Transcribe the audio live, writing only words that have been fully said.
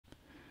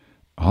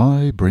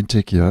Hi,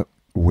 BrenTech here,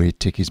 where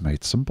tech is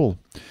made simple.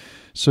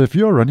 So if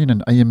you're running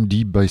an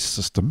AMD-based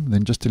system,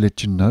 then just to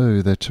let you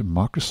know that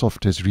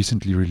Microsoft has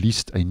recently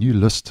released a new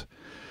list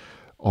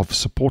of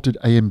supported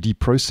AMD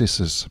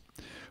processors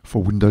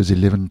for Windows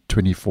 11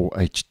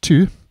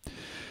 24H2.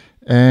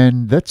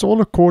 And that's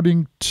all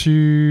according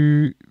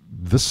to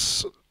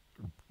this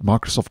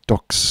Microsoft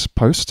Docs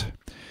post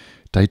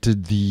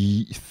dated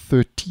the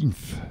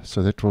 13th.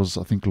 So that was,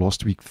 I think,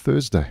 last week,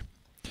 Thursday.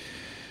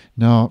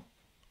 Now,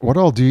 what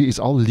I'll do is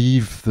I'll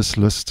leave this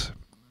list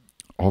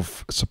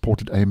of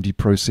supported AMD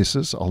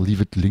processors. I'll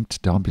leave it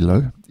linked down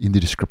below in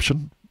the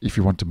description if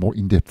you want a more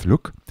in-depth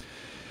look.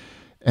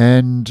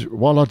 And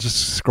while I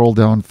just scroll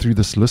down through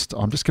this list,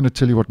 I'm just going to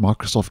tell you what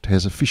Microsoft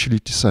has officially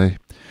to say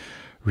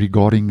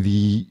regarding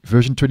the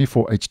version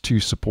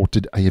 24H2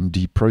 supported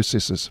AMD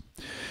processors.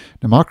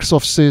 Now,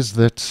 Microsoft says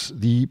that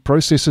the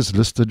processors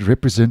listed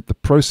represent the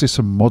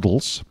processor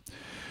models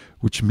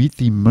which meet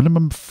the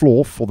minimum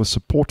floor for the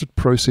supported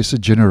processor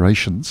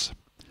generations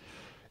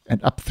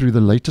and up through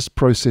the latest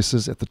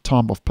processors at the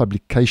time of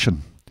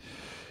publication.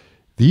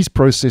 These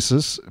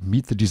processors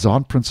meet the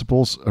design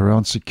principles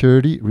around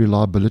security,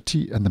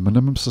 reliability, and the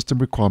minimum system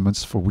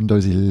requirements for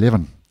Windows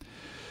 11.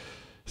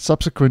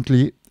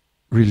 Subsequently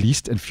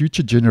released and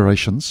future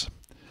generations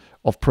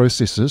of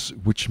processors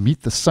which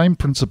meet the same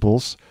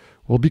principles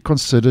will be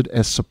considered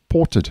as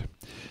supported,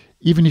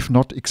 even if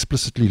not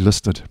explicitly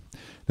listed.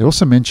 They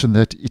also mention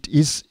that it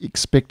is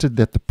expected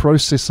that the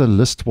processor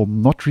list will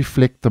not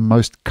reflect the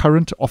most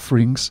current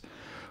offerings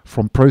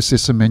from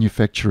processor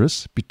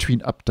manufacturers between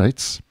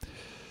updates.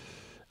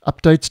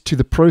 Updates to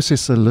the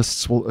processor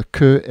lists will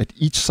occur at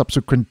each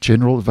subsequent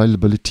general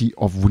availability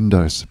of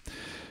Windows.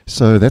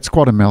 So that's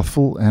quite a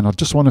mouthful, and I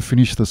just want to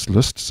finish this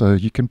list. So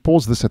you can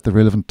pause this at the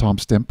relevant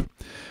timestamp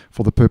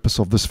for the purpose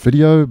of this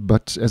video,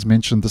 but as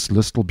mentioned, this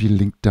list will be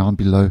linked down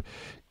below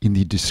in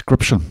the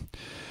description.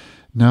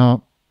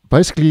 Now,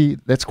 basically,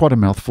 that's quite a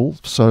mouthful.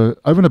 So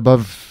over and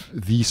above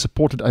the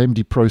supported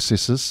AMD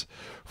processors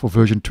for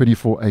version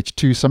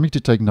 24H2, something to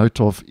take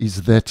note of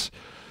is that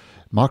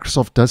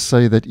Microsoft does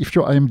say that if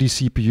your AMD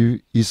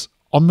CPU is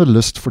on the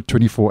list for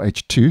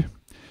 24H2,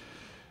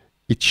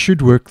 it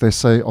should work, they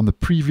say, on the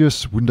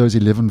previous Windows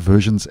 11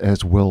 versions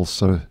as well.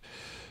 So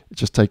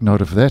just take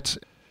note of that.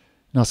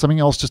 Now, something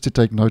else just to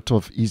take note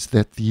of is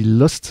that the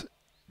list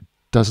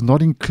does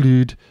not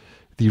include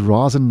the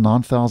Ryzen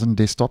 9000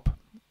 desktop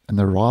and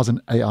the Ryzen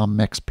AI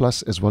Max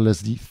Plus, as well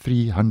as the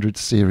 300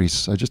 series.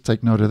 So just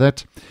take note of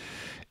that.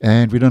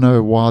 And we don't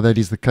know why that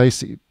is the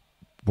case.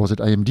 Was it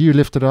AMD who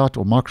left it out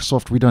or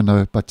Microsoft? We don't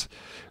know, but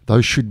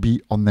those should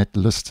be on that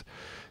list.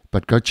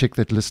 But go check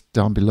that list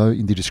down below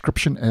in the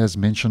description as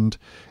mentioned.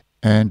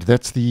 And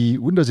that's the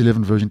Windows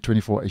 11 version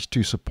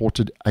 24H2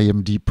 supported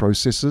AMD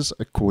processors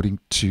according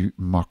to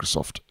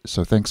Microsoft.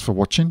 So thanks for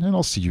watching, and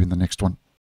I'll see you in the next one.